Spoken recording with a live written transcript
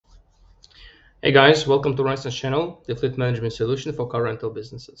Hey guys, welcome to RentSyst channel, the fleet management solution for car rental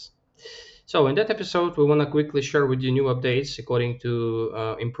businesses. So in that episode, we want to quickly share with you new updates according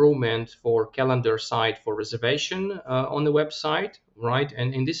to improvement for calendar side for reservation on the website, right?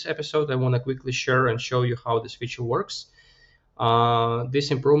 And in this episode, I want to quickly share and show you how this feature works. This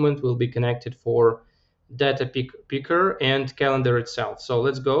improvement will be connected for picker and calendar itself. So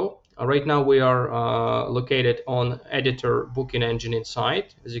let's go. Right now we are located on editor booking engine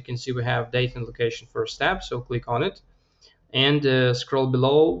inside. As you can see, we have date and location first tab. So click on it and scroll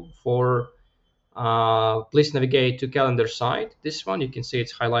below for please navigate to calendar side. This one you can see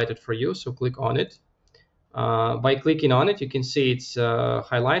it's highlighted for you. So click on it. By clicking on it, you can see it's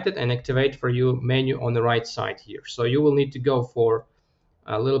highlighted and activate for you menu on the right side here. So you will need to go for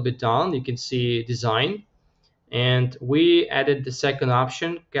a little bit down. You can see design, and we added the second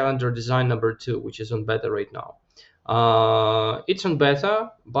option, calendar design number 2, which is on beta right now. It's on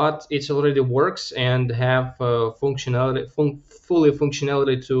beta, but it already works and have fully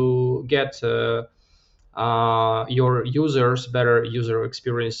functionality to get your users better user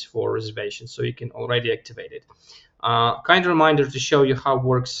experience for reservations, so you can already activate it. Kind reminder to show you how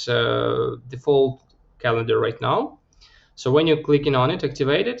works default calendar right now. So when you're clicking on it,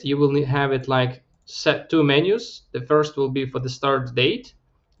 activate it, you will have it like set two menus. The first will be for the start date,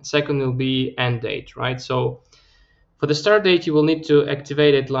 second will be end date, right? So for the start date, you will need to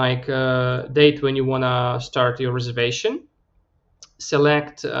activate it like date when you want to start your reservation,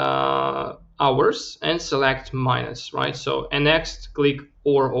 select hours and select minus, right? So and next click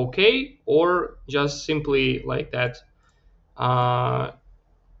or OK, or just simply like that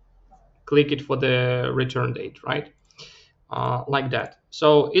click it for the return date, right? Like that.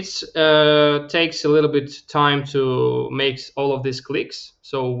 So it's takes a little bit time to make all of these clicks.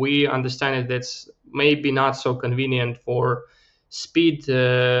 So we understand it that's maybe not so convenient for speed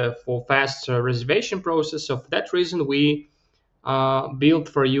for fast reservation process. So for that reason, we built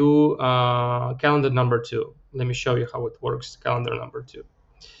for you calendar number 2. Let me show you how it works. Calendar number 2.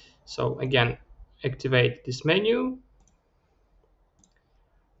 So again, activate this menu,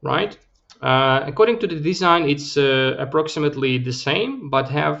 right? According to the design, it's approximately the same, but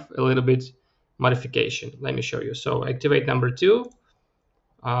have a little bit modification. Let me show you. So activate number 2,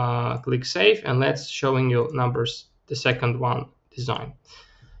 click save, and let's showing you numbers, the second one design.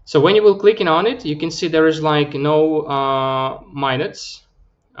 So when you will clicking on it, you can see there is like no minutes.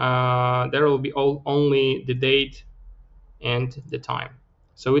 There will be only the date and the time.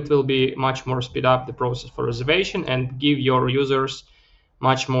 So it will be much more speed up the process for reservation and give your users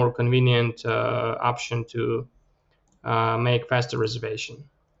much more convenient option to make faster reservation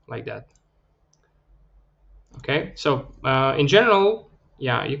like that. Okay, so in general,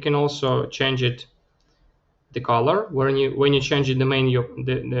 yeah, you can also change it the color when you change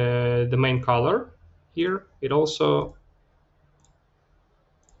the main color here. It also,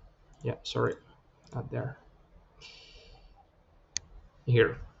 yeah, sorry, not there,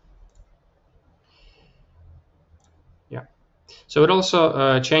 here. Yeah, so it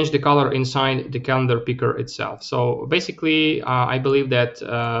also changed the color inside the calendar picker itself. So basically, I believe that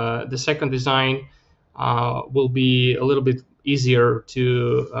the second design will be a little bit easier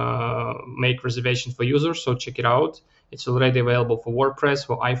to make reservations for users. So check it out. It's already available for WordPress,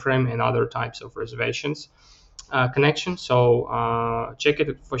 for iframe, and other types of reservations connection. So check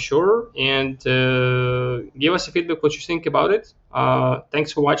it for sure, and give us a feedback what you think about it.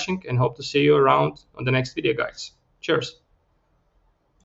 Thanks for watching, and hope to see you around on the next video, guys. Cheers.